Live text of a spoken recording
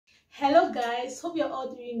Hello guys, hope you're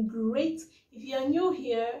all doing great. If you're new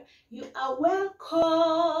here, you are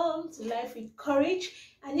welcome to Life with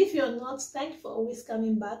Courage, and if you're not, thank you for always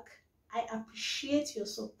coming back. I appreciate your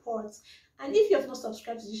support. And if you have not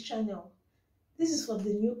subscribed to this channel, this is for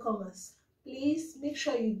the newcomers. Please make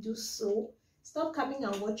sure you do so. Stop coming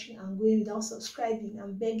and watching and going without subscribing.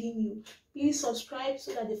 I'm begging you, please subscribe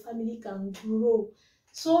so that the family can grow.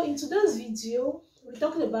 So in today's video, we're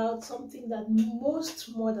talking about something that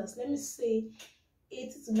most mothers, let me say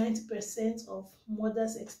 80 to 90% of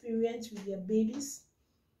mothers experience with their babies.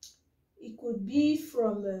 It could be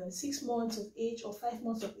from 6 months of age or 5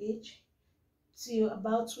 months of age to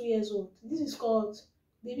about 2 years old. This is called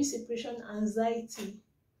baby separation anxiety.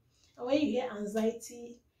 And when you hear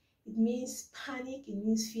anxiety, it means panic, it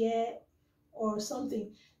means fear or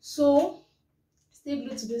something. So stay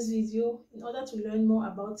glued to this video in order to learn more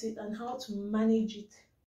about it and how to manage it.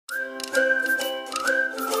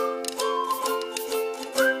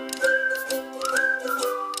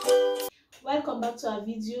 Welcome back to our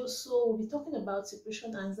video. So we'll be talking about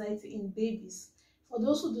separation anxiety in babies. For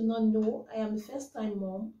those who do not know, I am a first-time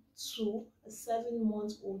mom to a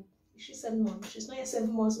 7-month-old. She's 7 months. She's not yet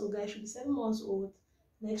 7 months old, guys. She'll be 7 months old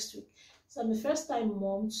next week. So I'm a first-time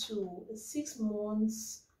mom to a 6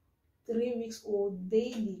 months, 3 weeks old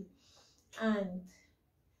baby, and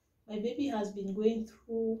my baby has been going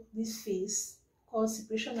through this phase called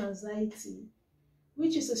separation anxiety,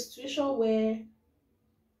 which is a situation where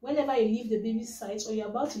whenever you leave the baby's side or you're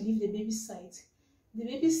about to leave the baby's side, the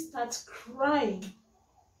baby starts crying.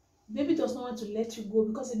 The baby does not want to let you go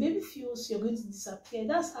because the baby feels you're going to disappear.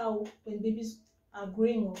 That's how when babies are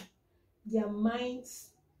growing up, their minds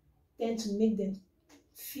tend to make them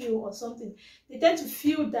feel or something. They tend to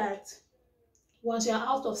feel that once you're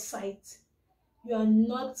out of sight, you are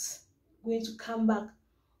not going to come back.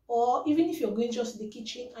 Or even if you're going just to the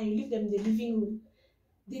kitchen and you leave them in the living room,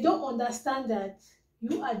 they don't understand that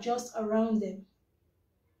you are just around them.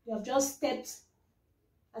 You have just stepped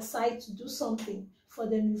aside to do something for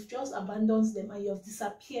them. You've just abandoned them and you have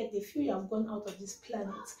disappeared. They feel you have gone out of this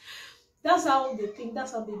planet. That's how they think.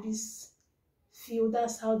 That's how babies feel.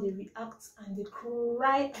 That's how they react, and they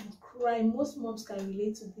cry and cry. Most moms can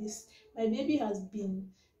relate to this. My baby has been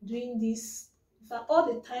doing this. In fact,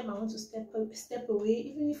 all the time I want to step away,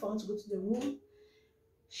 even if I want to go to the room,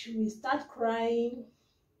 she will start crying,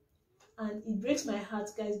 and it breaks my heart,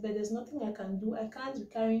 guys, but there's nothing I can do. I can't be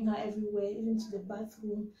carrying her everywhere, even to the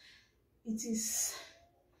bathroom. It is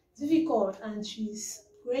difficult, and she's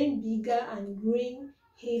growing bigger and growing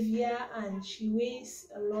heavier, and she weighs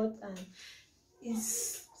a lot, and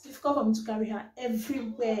it's difficult for me to carry her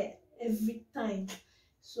everywhere, every time.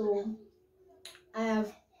 So I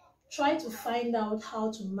have tried to find out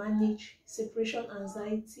how to manage separation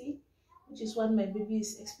anxiety, which is what my baby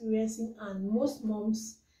is experiencing, and most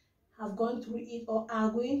moms have gone through it or are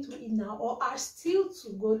going through it now or are still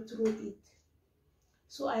to go through it.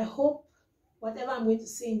 So I hope whatever I'm going to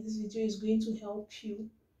say in this video is going to help you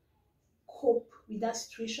cope with that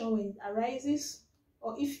situation when it arises,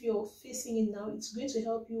 or if you're facing it now, it's going to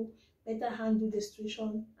help you better handle the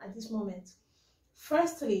situation at this moment.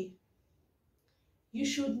 Firstly, you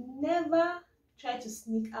should never try to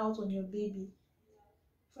sneak out on your baby.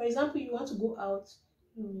 For example, you want to go out,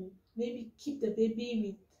 you maybe keep the baby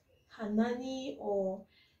with her nanny or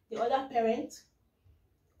the other parent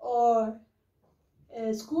or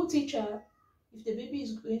a school teacher if the baby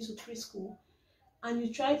is going to preschool, and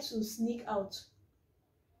you try to sneak out.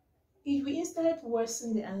 It will instead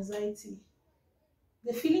worsen the anxiety,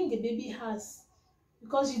 the feeling the baby has,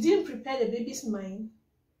 because you didn't prepare the baby's mind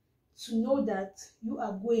to know that you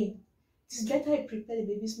are going. It is better you prepare the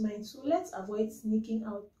baby's mind. So let's avoid sneaking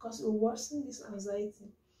out because it will worsen this anxiety.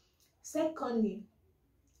 Secondly,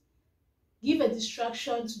 give a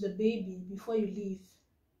distraction to the baby before you leave.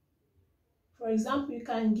 For example, you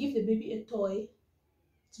can give the baby a toy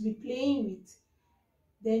to be playing with,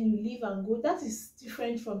 then you leave and go. That is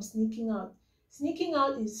different from sneaking out. Sneaking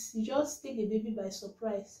out is you just take the baby by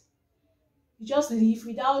surprise. You just leave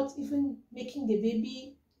without even making the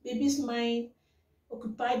baby's mind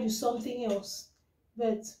occupied with something else.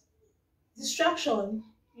 But distraction,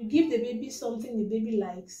 you give the baby something the baby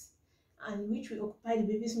likes and which will occupy the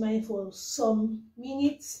baby's mind for some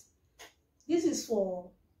minutes. This is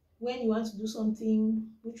for when you want to do something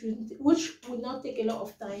which would not take a lot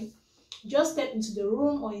of time. Just step into the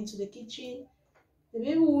room or into the kitchen. The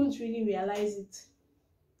baby won't really realize it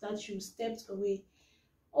that you stepped away.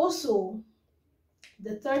 Also,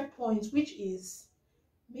 the third point, which is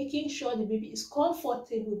making sure the baby is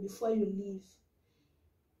comfortable before you leave.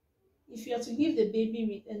 If you are to leave the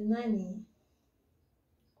baby with a nanny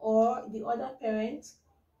or sure the other parent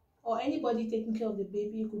or anybody taking care of the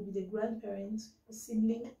baby, it could be the grandparent, the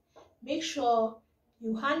sibling, make sure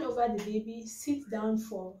you hand over the baby, sit down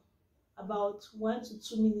for about 1 to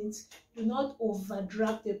 2 minutes. Do not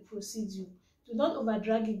overdrag the procedure. Do not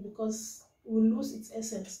overdrag it because it will lose its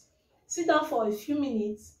essence. Sit down for a few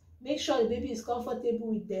minutes, make sure the baby is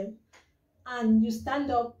comfortable with them, and you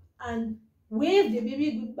stand up and wave the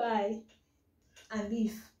baby goodbye and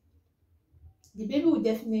leave. The baby will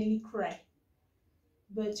definitely cry,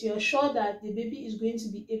 but you're sure that the baby is going to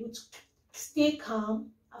be able to stay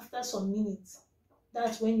calm after some minutes.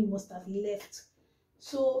 That's when you must have left.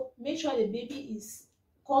 So make sure the baby is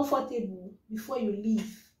comfortable before you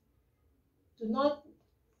leave. Do not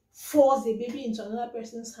force the baby into another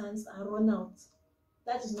person's hands and run out.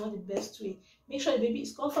 That is not the best way. Make sure the baby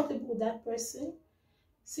is comfortable with that person.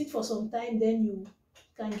 Sit for some time, then you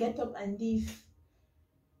can get up and leave.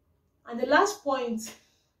 And the last point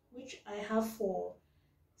which I have for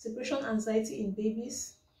separation anxiety in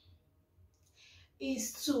babies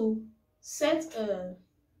is to set a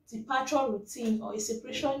departure routine or a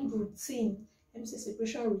separation routine. Let me say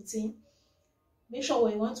separation routine. Make sure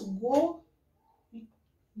when you want to go,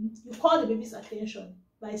 you call the baby's attention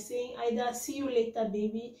by saying either "see you later,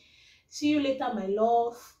 baby," "see you later, my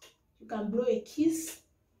love." You can blow a kiss.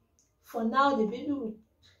 For now, the baby will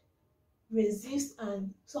resist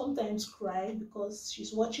and sometimes cry because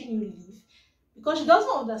she's watching you leave, because she doesn't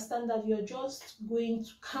understand that you're just going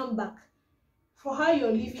to come back. For her,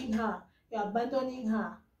 you're leaving her, you're abandoning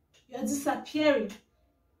her, you're disappearing.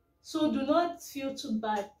 So do not feel too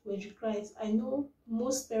bad when she cries. I know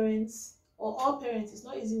most parents, or all parents, it's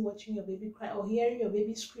not easy watching your baby cry or hearing your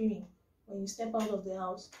baby screaming when you step out of the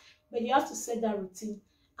house, but you have to set that routine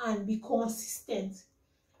and be consistent.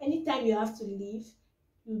 Anytime you have to leave,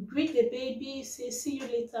 you greet the baby, say "see you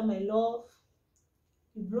later, my love,"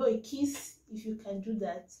 you blow a kiss if you can do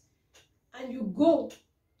that, and you go.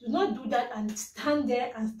 Do not do that and stand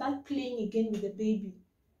there and start playing again with the baby.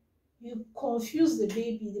 You confuse the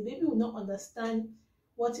baby. The baby will not understand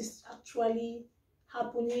what is actually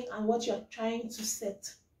happening and what you are trying to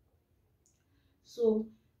set. So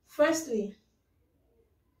firstly,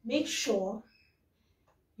 make sure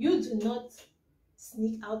you do not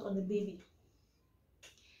sneak out on the baby.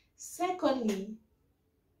 Secondly,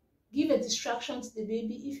 give a distraction to the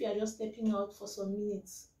baby if you are just stepping out for some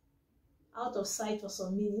minutes, out of sight for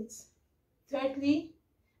some minutes. Thirdly,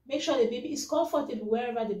 make sure the baby is comfortable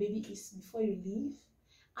wherever the baby is before you leave.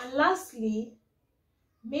 And lastly,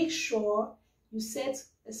 make sure you set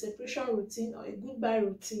a separation routine or a goodbye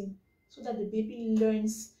routine so that the baby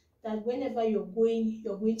learns that whenever you're going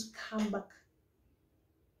to come back.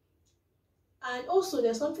 And also,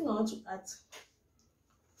 there's something I want to add.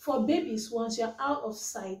 For babies, once you're out of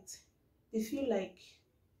sight, they feel like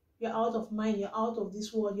you're out of mind, you're out of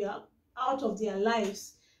this world, you're out of their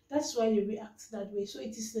lives. That's why they react that way. So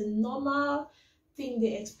it is a normal thing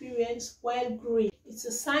they experience while growing. It's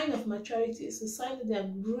a sign of maturity. It's a sign that they are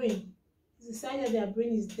growing. It's a sign that their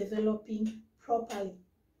brain is developing properly.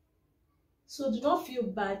 So do not feel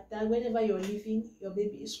bad that whenever you're leaving, your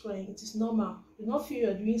baby is crying. It is normal. Do not feel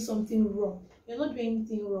you're doing something wrong. You're not doing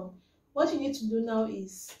anything wrong. What you need to do now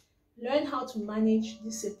is learn how to manage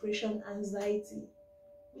this separation anxiety,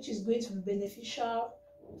 which is going to be beneficial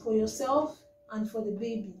for yourself and for the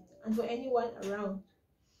baby and for anyone around.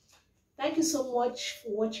 Thank you so much for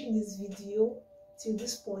watching this video till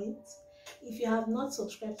this point. If you have not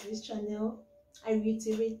subscribed to this channel, I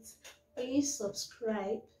reiterate, please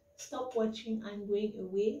subscribe. Stop watching and going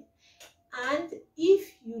away. And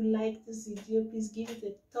if you like this video, please give it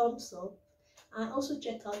a thumbs up, and also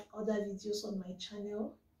check out other videos on my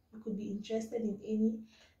channel. You could be interested in any,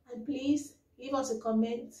 and please leave us a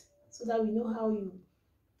comment so that we know how you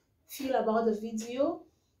feel about the video.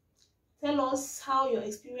 Tell us how your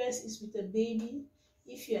experience is with the baby,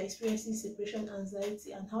 if you are experiencing separation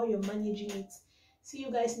anxiety, and how you're managing it. See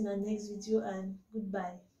you guys in the next video, and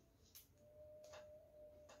goodbye.